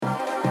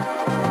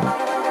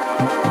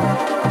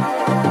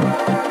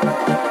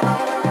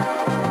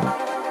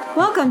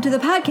Welcome to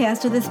the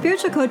podcast of the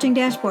Spiritual Coaching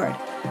Dashboard.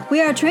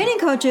 We are training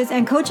coaches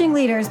and coaching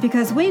leaders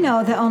because we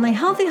know that only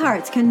healthy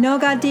hearts can know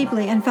God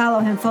deeply and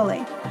follow Him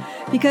fully.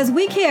 Because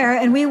we care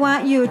and we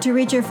want you to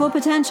reach your full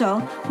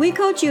potential, we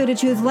coach you to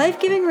choose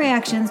life-giving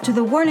reactions to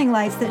the warning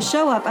lights that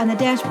show up on the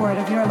dashboard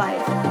of your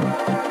life.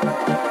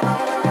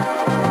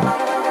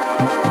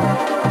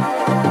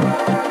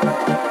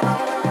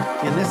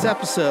 In this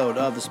episode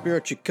of the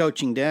Spiritual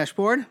Coaching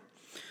Dashboard,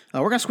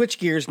 we're going to switch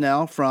gears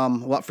now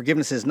from what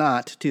forgiveness is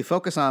not to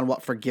focus on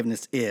what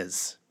forgiveness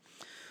is.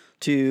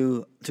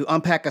 To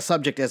unpack a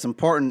subject as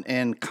important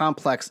and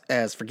complex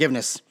as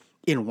forgiveness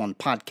in one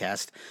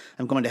podcast,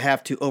 I'm going to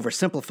have to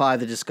oversimplify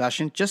the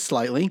discussion just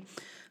slightly.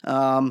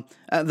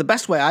 The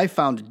best way I've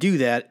found to do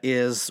that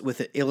is with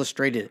an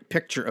illustrated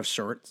picture of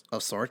sorts.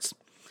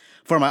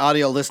 For my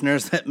audio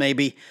listeners, that may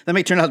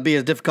turn out to be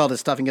as difficult as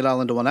stuffing it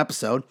all into one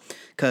episode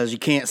because you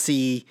can't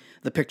see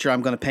the picture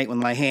I'm going to paint with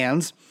my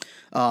hands.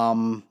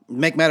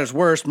 Make matters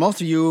worse,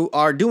 most of you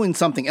are doing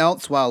something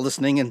else while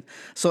listening, and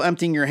so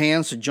emptying your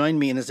hands to join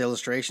me in this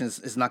illustration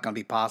is not going to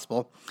be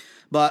possible.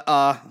 But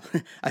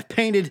I've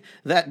painted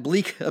that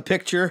bleak a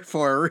picture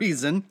for a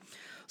reason,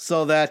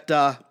 so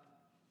that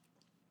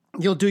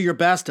you'll do your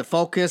best to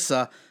focus,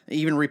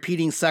 even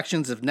repeating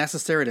sections if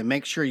necessary to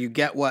make sure you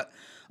get what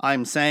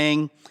I'm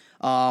saying.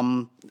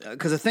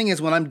 Because the thing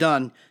is, when I'm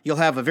done, you'll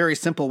have a very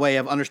simple way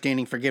of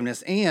understanding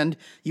forgiveness, and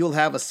you'll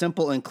have a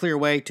simple and clear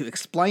way to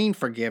explain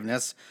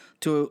forgiveness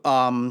to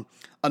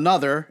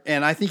another,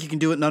 and I think you can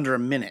do it in under a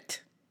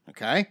minute,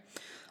 okay?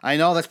 I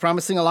know that's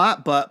promising a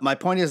lot, but my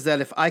point is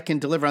that if I can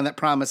deliver on that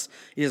promise,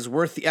 it is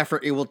worth the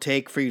effort it will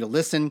take for you to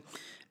listen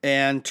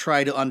and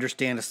try to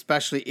understand,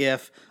 especially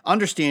if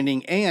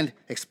understanding and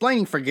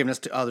explaining forgiveness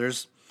to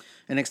others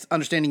and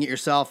understanding it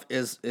yourself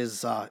is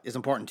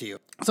important to you.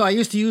 So I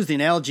used to use the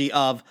analogy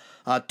of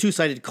a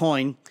two-sided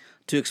coin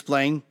to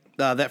explain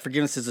that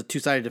forgiveness is a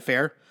two-sided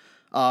affair.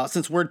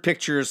 Since word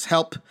pictures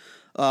help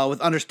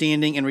with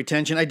understanding and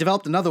retention, I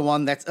developed another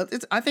one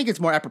I think it's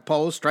more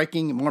apropos,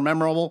 striking, more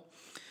memorable.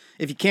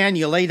 If you can,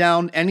 you lay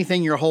down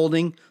anything you're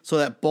holding so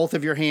that both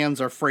of your hands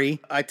are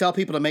free. I tell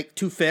people to make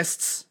two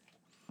fists,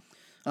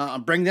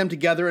 bring them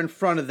together in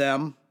front of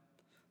them,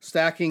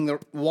 stacking the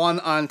one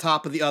on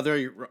top of the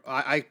other.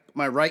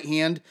 My right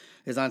hand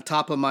is on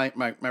top of my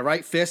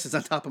right fist is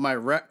on top of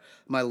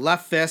my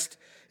left fist.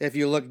 If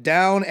you look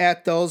down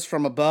at those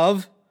from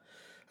above,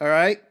 all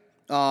right,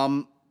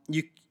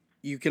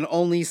 you can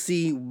only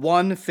see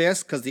one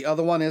fist because the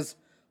other one is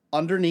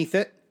underneath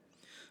it.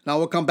 Now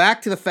we'll come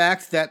back to the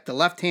fact that the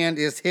left hand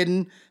is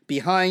hidden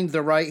behind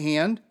the right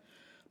hand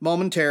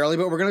momentarily,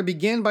 but we're going to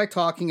begin by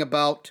talking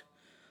about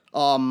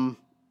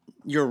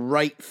your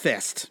right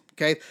fist.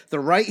 Okay, the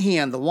right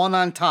hand, the one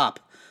on top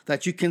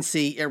that you can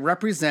see, it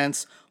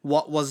represents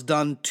what was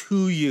done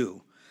to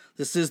you.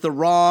 This is the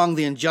wrong,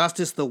 the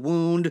injustice, the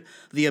wound,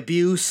 the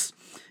abuse,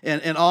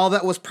 and all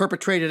that was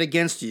perpetrated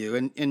against you.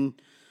 And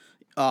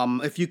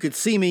if you could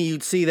see me,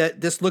 you'd see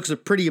that this looks a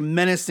pretty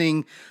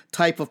menacing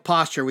type of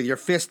posture with your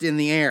fist in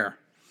the air.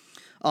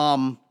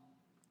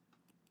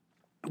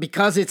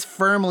 Because it's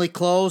firmly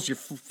closed, your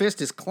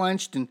fist is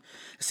clenched and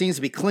seems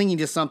to be clinging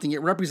to something,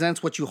 it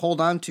represents what you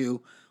hold on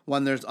to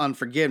when there's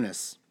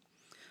unforgiveness.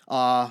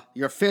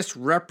 Your fist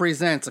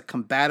represents a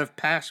combative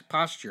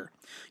posture.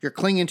 You're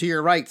clinging to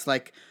your rights,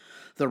 like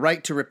the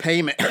right to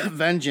repayment,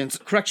 vengeance,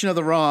 correction of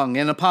the wrong,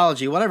 an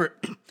apology,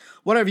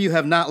 whatever you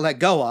have not let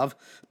go of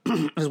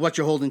is what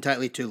you're holding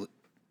tightly to.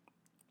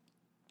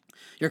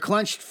 Your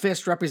clenched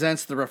fist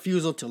represents the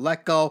refusal to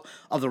let go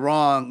of the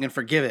wrong and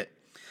forgive it.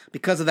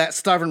 Because of that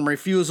stubborn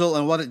refusal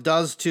and what it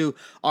does to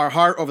our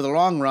heart over the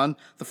long run,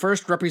 the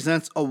first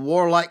represents a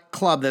warlike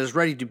club that is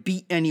ready to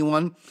beat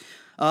anyone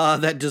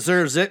that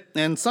deserves it,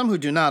 and some who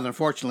do not,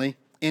 unfortunately,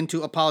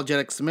 into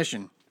apologetic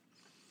submission.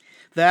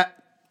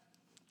 That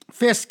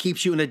fist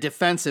keeps you in a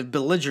defensive,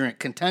 belligerent,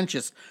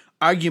 contentious,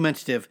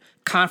 argumentative,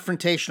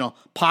 confrontational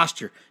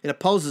posture. It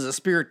opposes a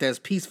spirit that is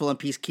peaceful and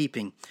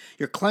peacekeeping.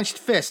 Your clenched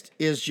fist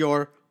is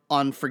your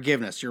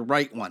unforgiveness, your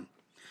right one.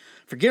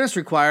 Forgiveness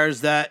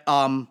requires that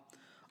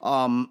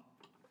that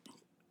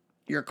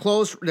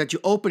you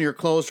open your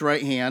closed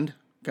right hand,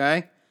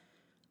 okay,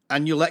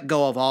 and you let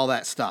go of all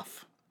that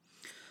stuff.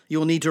 You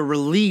will need to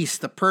release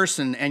the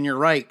person and your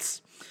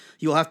rights.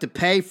 You'll have to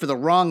pay for the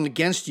wrong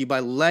against you by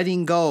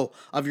letting go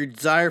of your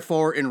desire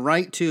for and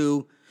right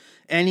to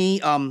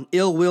any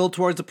ill will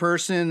towards the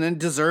person and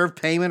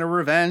deserved payment or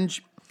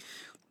revenge.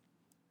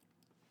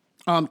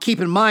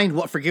 Keep in mind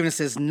what forgiveness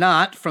is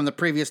not from the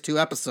previous two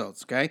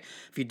episodes, okay?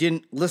 If you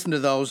didn't listen to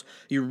those,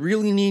 you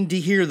really need to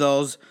hear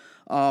those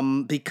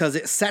because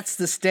it sets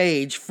the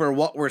stage for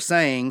what we're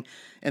saying,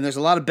 and there's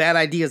a lot of bad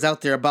ideas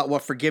out there about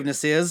what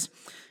forgiveness is,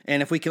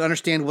 and if we can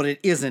understand what it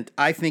isn't,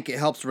 I think it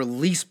helps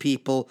release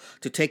people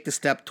to take the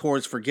step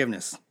towards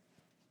forgiveness.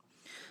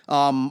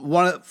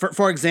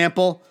 For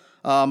example,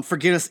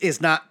 forgiveness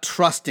is not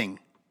trusting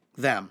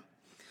them.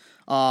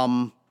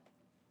 So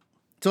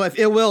if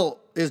ill will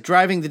is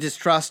driving the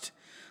distrust,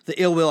 the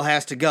ill will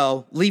has to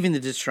go, leaving the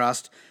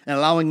distrust and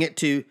allowing it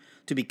to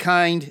be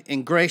kind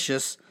and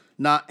gracious,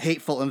 not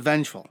hateful and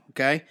vengeful,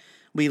 okay?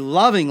 We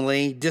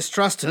lovingly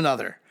distrust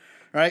another,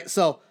 right?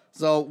 So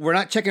we're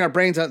not checking our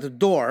brains out the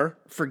door.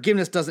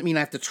 Forgiveness doesn't mean I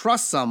have to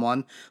trust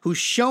someone who's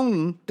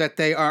shown that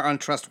they are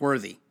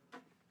untrustworthy.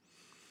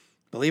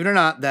 Believe it or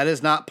not, that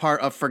is not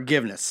part of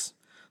forgiveness.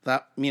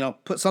 That,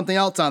 put something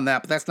else on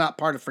that, but that's not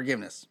part of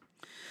forgiveness.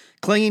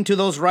 Clinging to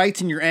those rights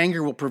in your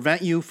anger will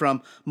prevent you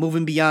from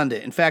moving beyond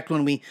it. In fact,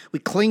 when we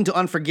cling to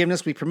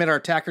unforgiveness, we permit our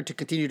attacker to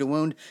continue to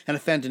wound and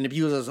offend and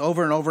abuse us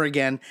over and over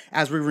again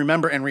as we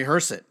remember and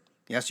rehearse it.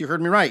 Yes, you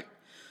heard me right.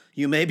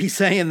 You may be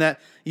saying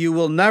that you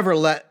will never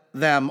let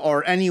them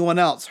or anyone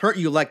else hurt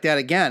you like that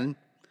again,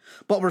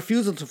 but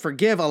refusal to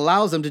forgive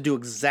allows them to do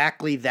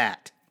exactly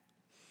that.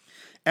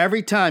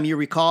 Every time you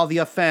recall the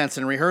offense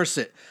and rehearse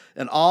it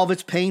and all of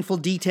its painful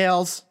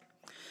details,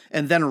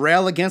 and then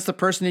rail against the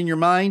person in your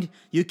mind,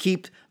 you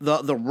keep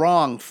the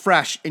wrong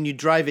fresh and you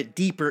drive it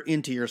deeper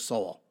into your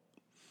soul.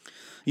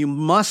 You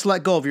must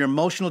let go of your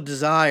emotional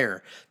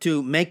desire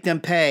to make them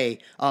pay,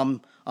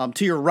 to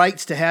your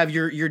rights to have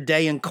your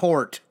day in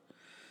court,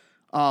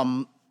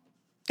 and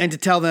to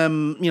tell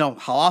them,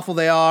 how awful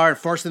they are and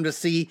force them to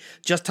see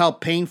just how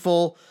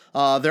painful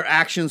their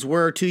actions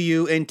were to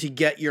you and to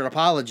get your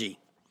apology.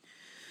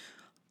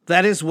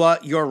 That is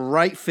what your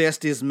right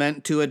fist is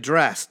meant to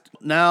address.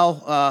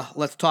 Now,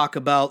 let's talk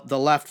about the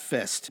left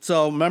fist.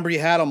 So remember you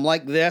had them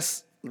like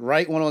this, the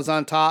right one was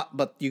on top,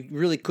 but you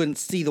really couldn't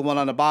see the one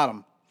on the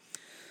bottom.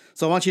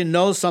 So I want you to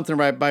know something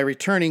by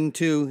returning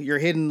to your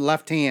hidden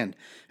left hand.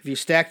 If you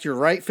stacked your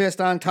right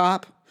fist on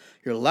top,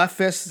 your left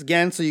fist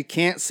again so you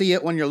can't see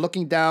it when you're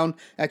looking down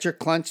at your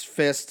clenched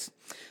fists,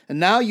 and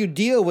now you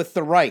deal with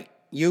the right.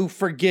 You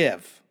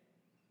forgive.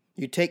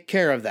 You take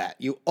care of that.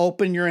 You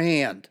open your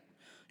hand,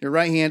 your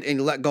right hand, and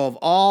you let go of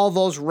all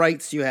those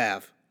rights you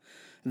have.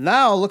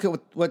 Now look at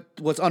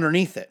what's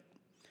underneath it.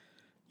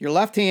 Your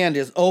left hand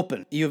is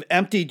open. You've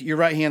emptied your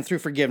right hand through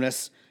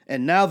forgiveness,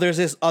 and now there's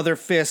this other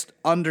fist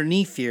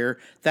underneath here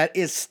that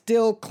is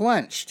still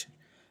clenched.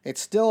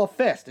 It's still a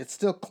fist. It's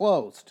still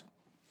closed.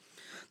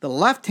 The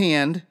left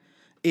hand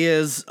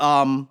is,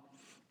 as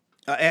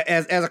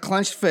a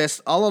clenched fist,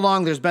 all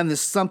along there's been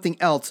this something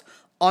else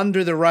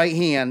under the right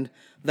hand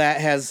that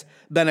has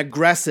been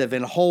aggressive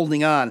and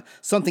holding on.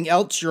 Something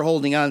else you're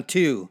holding on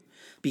to.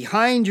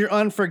 Behind your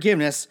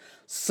unforgiveness,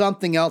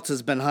 something else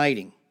has been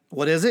hiding.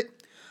 What is it?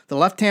 The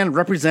left hand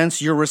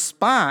represents your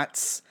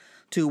response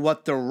to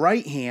what the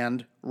right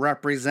hand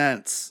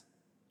represents.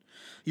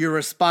 Your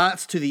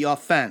response to the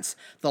offense.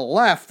 The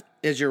left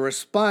is your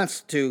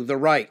response to the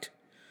right.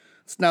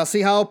 Now,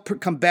 see how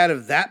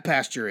combative that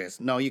posture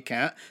is? No, you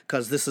can't,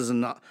 because this is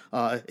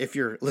if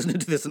you're listening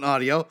to this in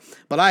audio,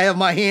 but I have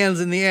my hands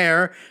in the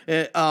air,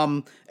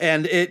 and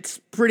it's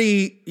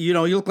pretty, you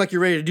look like you're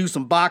ready to do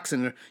some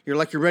boxing. You're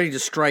ready to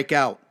strike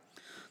out.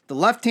 The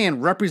left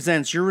hand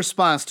represents your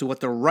response to what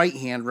the right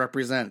hand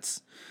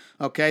represents.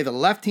 Okay, the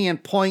left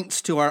hand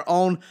points to our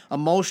own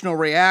emotional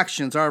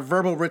reactions, our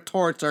verbal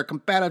retorts, our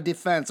combative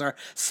defense, our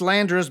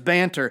slanderous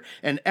banter,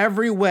 and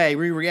every way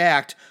we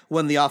react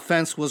when the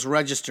offense was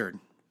registered.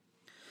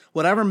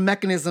 Whatever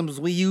mechanisms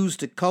we use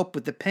to cope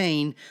with the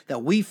pain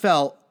that we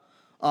felt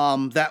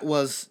that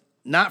was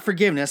not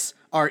forgiveness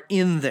are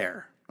in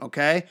there,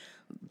 okay?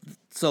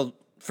 So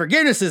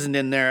forgiveness isn't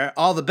in there.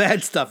 All the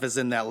bad stuff is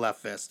in that left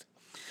fist.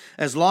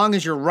 As long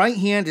as your right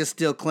hand is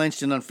still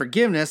clenched in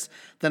unforgiveness,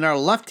 then our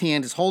left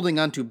hand is holding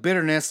on to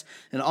bitterness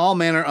and all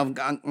manner of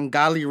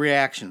ungodly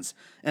reactions,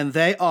 and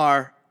they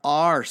are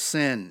our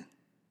sin.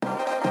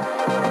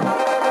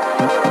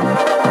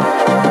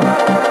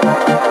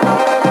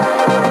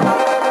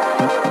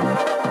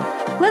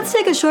 Let's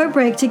take a short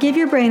break to give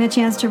your brain a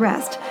chance to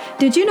rest.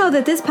 Did you know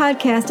that this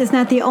podcast is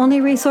not the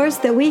only resource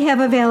that we have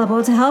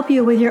available to help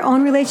you with your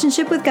own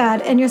relationship with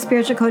God and your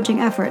spiritual coaching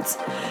efforts?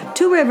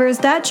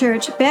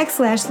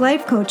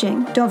 TwoRivers.church/life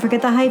coaching, don't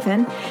forget the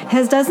hyphen,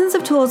 has dozens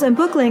of tools and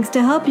book links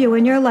to help you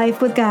in your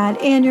life with God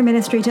and your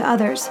ministry to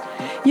others.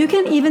 You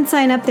can even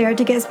sign up there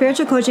to get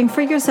spiritual coaching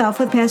for yourself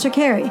with Pastor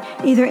Carey,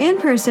 either in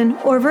person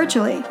or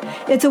virtually.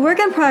 It's a work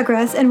in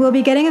progress and we'll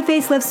be getting a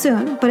facelift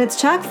soon, but it's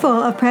chock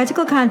full of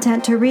practical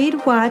content to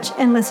read, watch,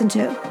 and listen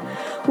to.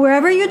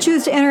 Wherever you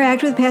choose to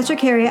interact with Pastor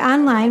Carey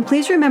online,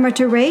 please remember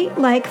to rate,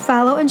 like,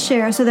 follow, and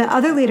share so that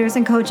other leaders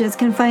and coaches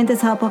can find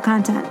this helpful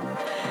content.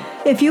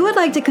 If you would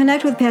like to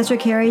connect with Pastor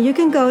Carey, you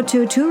can go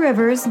to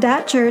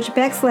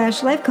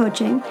tworivers.church/life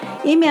coaching,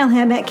 email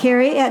him at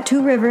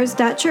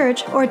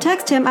carey@tworivers.church, or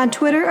text him on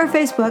Twitter or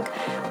Facebook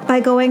by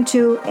going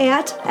to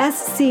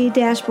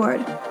 @SC-dashboard.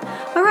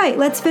 All right,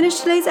 let's finish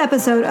today's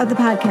episode of the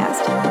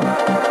podcast.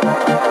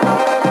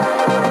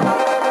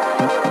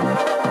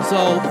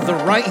 So the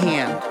right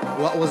hand,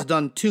 what was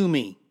done to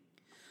me.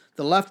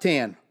 The left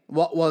hand,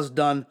 what was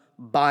done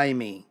by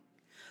me.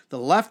 The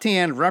left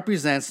hand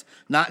represents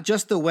not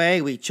just the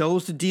way we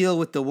chose to deal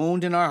with the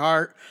wound in our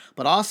heart,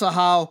 but also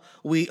how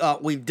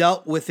we've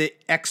dealt with it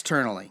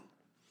externally.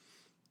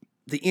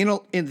 The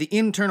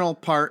internal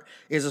part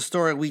is a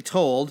story we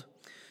told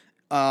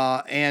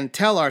and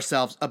tell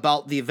ourselves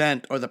about the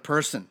event or the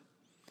person.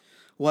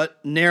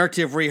 What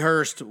narrative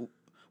rehearsed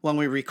when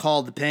we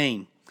recall the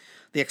pain.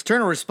 The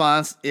external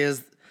response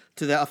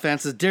to the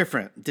offense is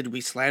different. Did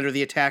we slander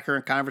the attacker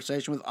in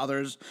conversation with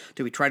others?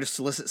 Did we try to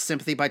solicit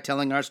sympathy by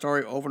telling our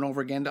story over and over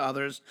again to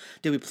others?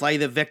 Did we play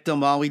the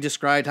victim while we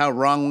described how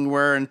wrong we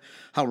were and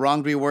how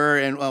wronged we were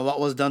and what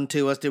was done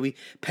to us? Did we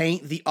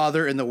paint the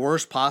other in the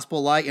worst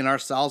possible light and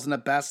ourselves in the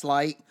best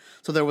light?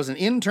 So there was an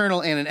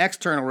internal and an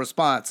external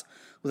response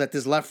that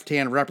this left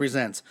hand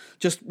represents.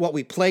 Just what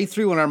we play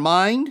through in our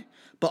mind,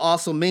 but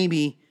also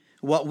maybe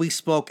what we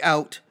spoke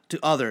out to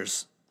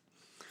others.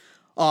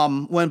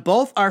 When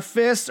both our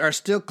fists are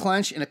still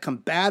clenched in a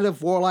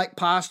combative, warlike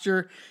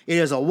posture, it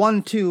is a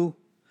 1-2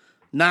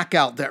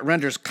 knockout that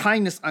renders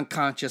kindness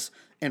unconscious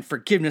and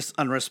forgiveness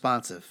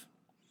unresponsive.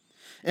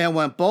 And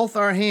when both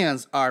our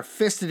hands are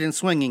fisted and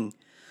swinging,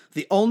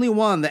 the only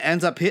one that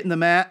ends up hitting the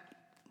mat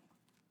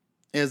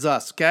is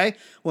us, okay?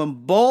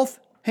 When both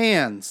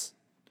hands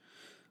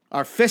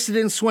are fisted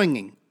and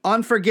swinging,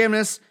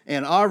 unforgiveness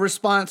and our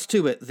response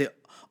to it, the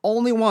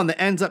only one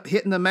that ends up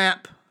hitting the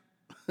map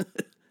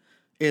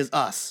is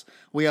us.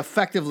 We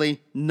effectively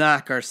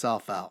knock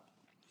ourselves out.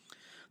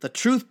 The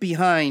truth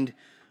behind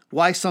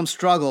why some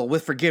struggle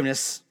with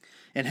forgiveness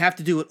and have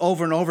to do it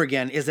over and over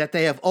again is that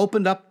they have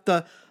opened up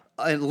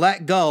and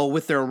let go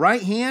with their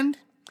right hand,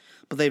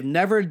 but they've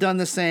never done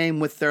the same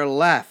with their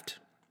left.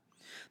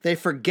 They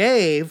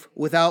forgave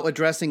without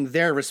addressing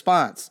their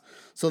response.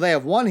 So they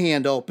have one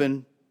hand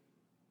open,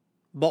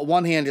 but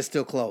one hand is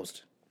still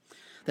closed.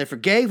 They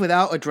forgave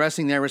without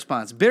addressing their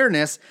response.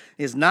 Bitterness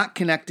is not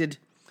connected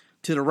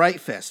to the right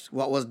fist,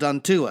 what was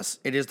done to us.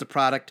 It is the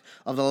product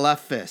of the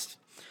left fist,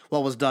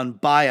 what was done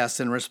by us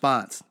in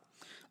response.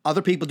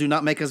 Other people do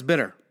not make us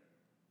bitter.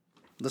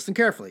 Listen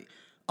carefully.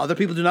 Other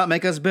people do not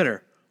make us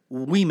bitter.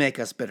 We make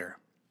us bitter.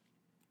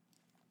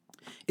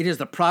 It is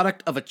the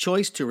product of a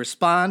choice to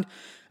respond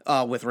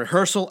with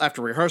rehearsal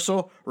after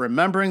rehearsal,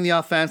 remembering the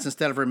offense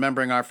instead of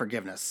remembering our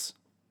forgiveness.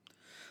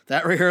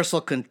 That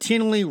rehearsal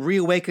continually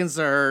reawakens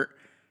the hurt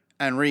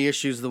and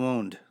reissues the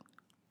wound.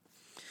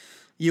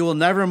 You will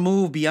never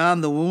move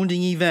beyond the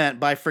wounding event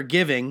by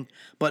forgiving,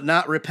 but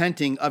not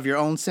repenting of your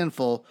own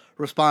sinful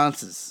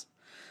responses.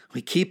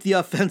 We keep the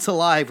offense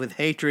alive with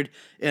hatred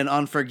and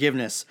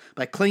unforgiveness.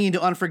 By clinging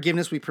to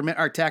unforgiveness, we permit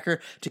our attacker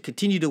to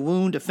continue to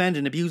wound, offend,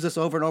 and abuse us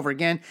over and over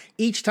again.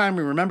 Each time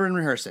we remember and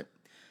rehearse it.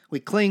 We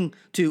cling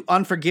to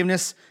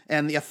unforgiveness,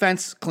 and the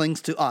offense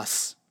clings to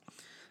us.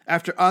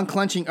 After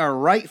unclenching our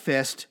right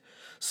fist,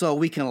 so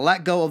we can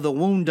let go of the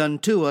wound done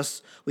to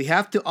us, we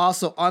have to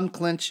also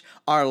unclench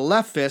our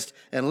left fist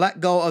and let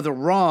go of the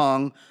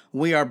wrong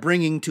we are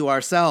bringing to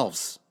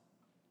ourselves.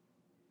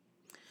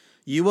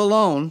 You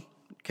alone,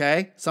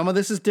 okay? Some of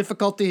this is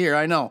difficult to hear,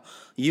 I know.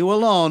 You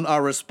alone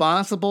are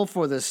responsible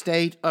for the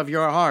state of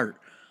your heart.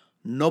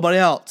 Nobody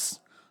else.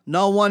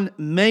 No one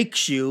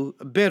makes you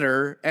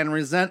bitter and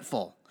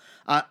resentful.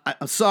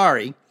 I'm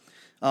sorry.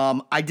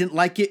 I didn't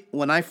like it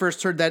when I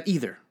first heard that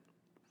either.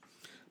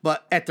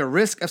 But at the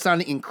risk of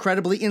sounding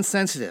incredibly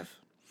insensitive,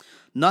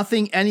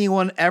 nothing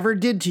anyone ever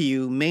did to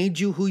you made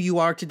you who you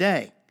are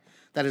today.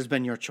 That has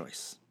been your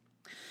choice.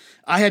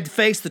 I had to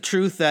face the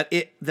truth that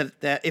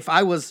if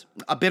I was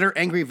a bitter,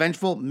 angry,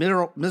 vengeful,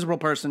 miserable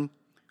person,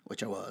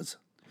 which I was,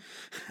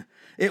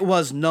 it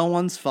was no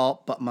one's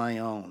fault but my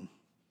own.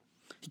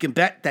 You can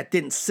bet that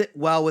didn't sit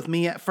well with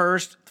me at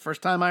first. The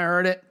first time I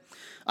heard it,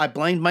 I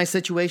blamed my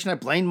situation. I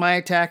blamed my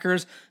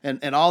attackers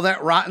and all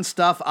that rotten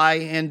stuff I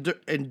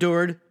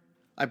endured.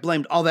 I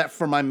blamed all that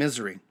for my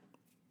misery.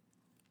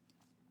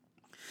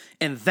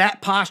 And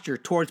that posture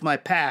towards my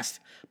past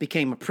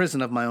became a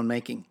prison of my own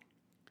making.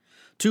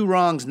 Two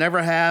wrongs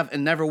never have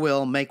and never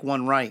will make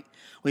one right.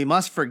 We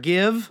must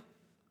forgive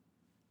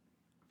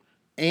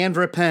and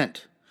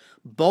repent.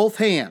 Both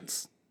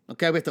hands.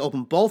 Okay, we have to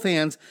open both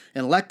hands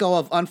and let go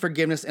of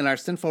unforgiveness and our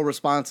sinful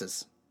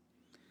responses.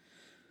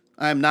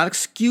 I am not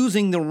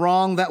excusing the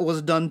wrong that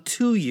was done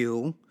to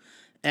you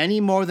any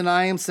more than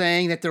I am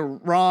saying that the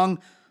wrong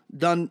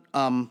done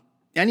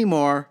any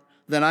more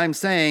than I'm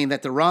saying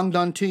that the wrong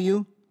done to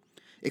you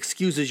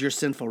excuses your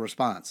sinful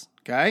response.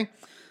 Okay?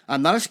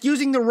 I'm not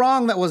excusing the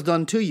wrong that was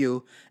done to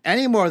you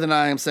any more than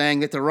I am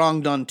saying that the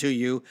wrong done to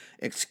you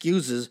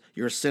excuses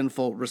your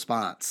sinful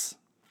response.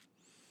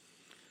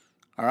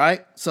 All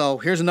right? So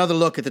here's another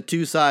look at the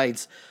two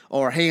sides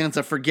or hands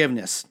of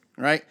forgiveness.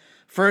 All right?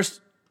 First,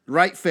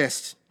 right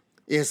fist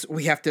is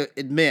we have to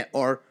admit,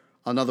 or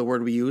another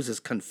word we use is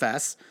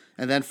confess,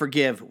 and then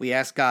forgive. We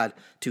ask God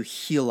to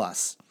heal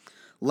us.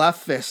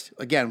 Left fist,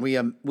 again, we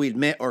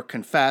admit or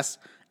confess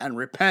and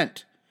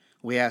repent.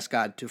 We ask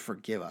God to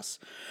forgive us.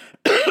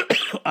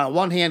 On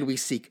one hand, we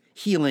seek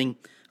healing.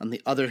 On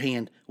the other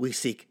hand, we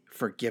seek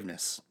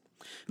forgiveness.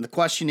 And the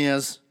question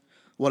is,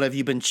 what have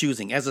you been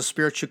choosing? As a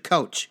spiritual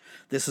coach,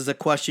 this is a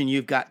question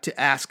you've got to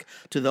ask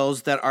to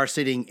those that are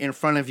sitting in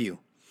front of you.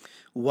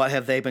 What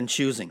have they been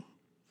choosing?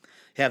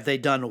 Have they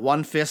done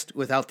one fist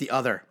without the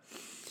other?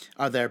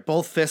 Are there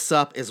both fists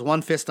up? Is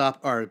one fist up?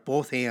 Or are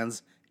both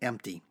hands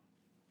empty?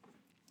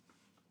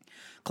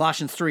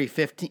 Colossians 3,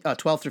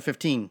 12 through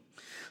 15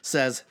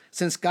 says,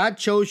 since God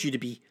chose you to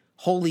be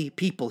holy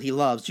people he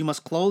loves, you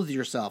must clothe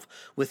yourself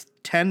with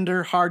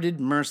tender-hearted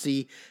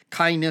mercy,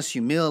 kindness,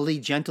 humility,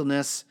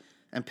 gentleness,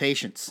 and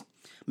patience.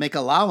 Make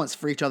allowance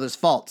for each other's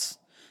faults,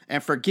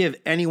 and forgive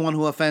anyone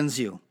who offends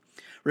you.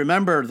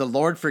 Remember, the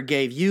Lord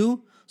forgave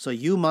you, so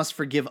you must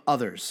forgive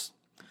others.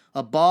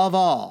 Above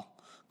all,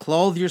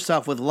 clothe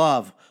yourself with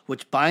love,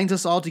 which binds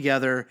us all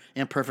together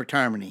in perfect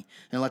harmony,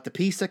 and let the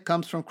peace that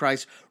comes from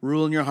Christ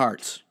rule in your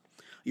hearts.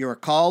 You are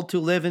called to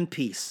live in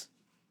peace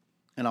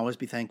and always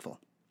be thankful.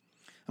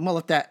 I'm going to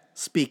let that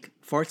speak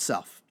for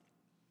itself.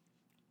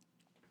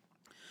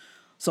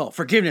 So,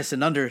 forgiveness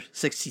in under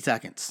 60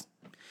 seconds.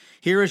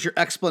 Here is your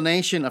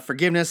explanation of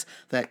forgiveness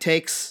that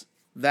takes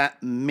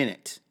that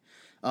minute.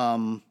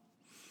 Let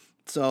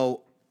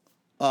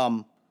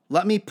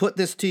me put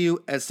this to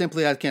you as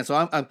simply as I can.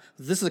 So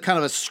this is kind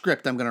of a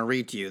script I'm going to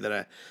read to you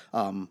that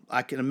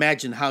I can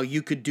imagine how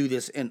you could do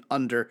this in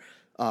under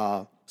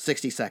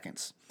 60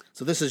 seconds.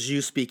 So this is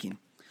you speaking.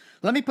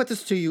 Let me put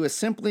this to you as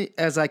simply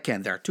as I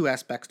can. There are two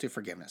aspects to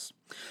forgiveness.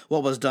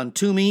 What was done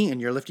to me, and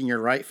you're lifting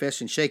your right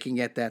fist and shaking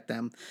it at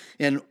them,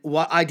 and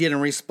what I did in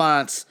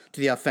response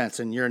to the offense,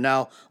 and you're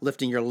now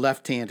lifting your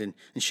left hand and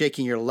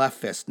shaking your left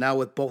fist, now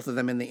with both of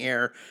them in the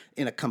air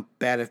in a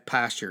combative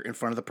posture in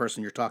front of the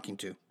person you're talking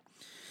to.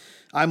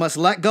 I must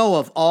let go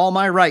of all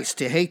my rights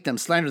to hate them,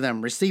 slander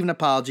them, receive an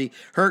apology,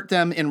 hurt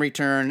them in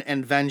return,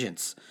 and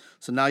vengeance.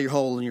 So now you're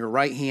holding your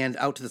right hand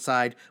out to the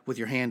side with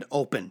your hand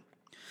open.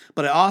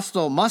 But I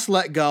also must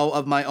let go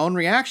of my own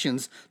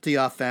reactions to the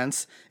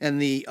offense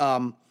and the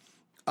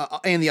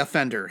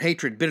offender,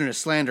 hatred, bitterness,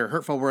 slander,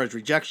 hurtful words,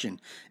 rejection,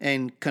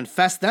 and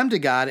confess them to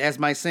God as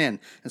my sin.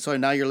 And so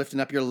now you're lifting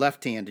up your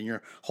left hand and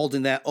you're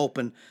holding that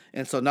open.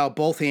 And so now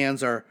both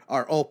hands are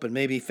open,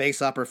 maybe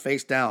face up or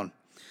face down.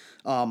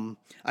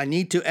 I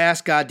need to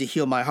ask God to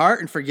heal my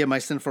heart and forgive my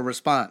sinful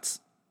response.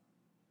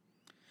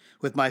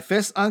 With my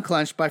fists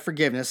unclenched by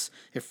forgiveness,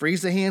 it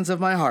frees the hands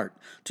of my heart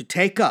to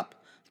take up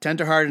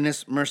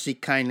tenderheartedness, mercy,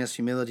 kindness,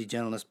 humility,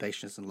 gentleness,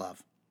 patience, and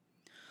love,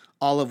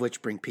 all of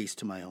which bring peace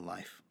to my own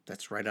life.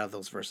 That's right out of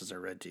those verses I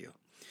read to you.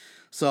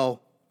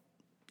 So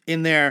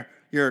in there,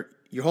 you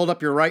hold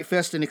up your right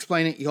fist and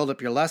explain it. You hold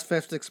up your left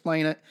fist to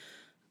explain it.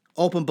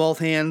 Open both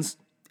hands,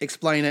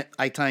 explain it.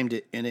 I timed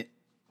it, and it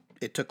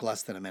took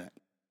less than a minute.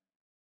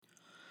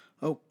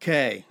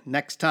 Okay,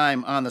 next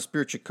time on the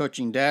Spiritual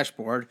Coaching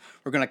Dashboard,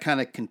 we're going to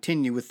kind of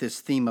continue with this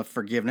theme of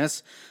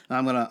forgiveness.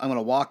 I'm going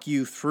to walk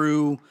you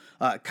through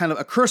kind of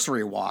a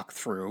cursory walk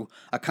through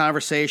a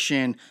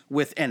conversation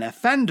with an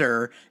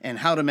offender and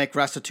how to make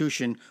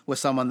restitution with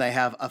someone they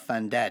have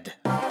offended.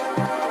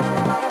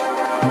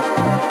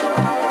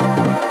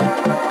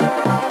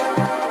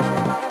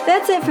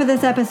 That's it for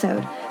this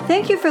episode.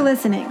 Thank you for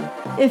listening.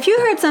 If you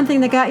heard something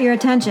that got your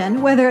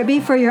attention, whether it be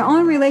for your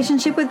own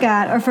relationship with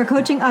God or for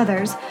coaching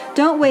others,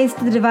 don't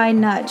waste the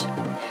divine nudge.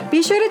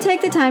 Be sure to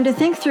take the time to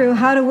think through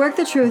how to work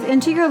the truth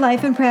into your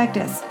life and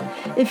practice.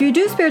 If you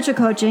do spiritual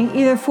coaching,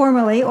 either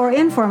formally or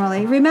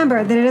informally,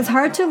 remember that it is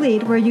hard to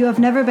lead where you have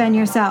never been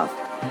yourself.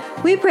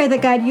 We pray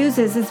that God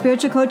uses the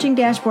Spiritual Coaching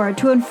Dashboard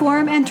to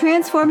inform and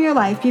transform your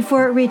life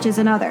before it reaches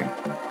another.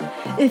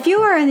 If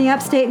you are in the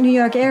upstate New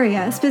York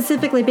area,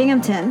 specifically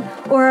Binghamton,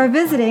 or are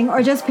visiting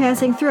or just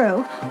passing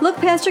through, look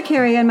Pastor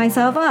Carrie and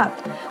myself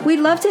up.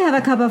 We'd love to have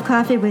a cup of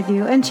coffee with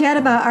you and chat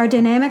about our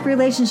dynamic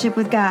relationship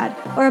with God,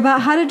 or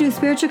about how to do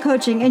spiritual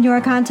coaching in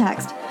your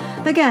context.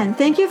 Again,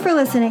 thank you for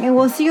listening, and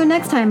we'll see you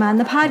next time on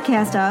the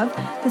podcast of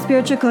the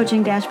Spiritual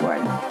Coaching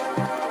Dashboard.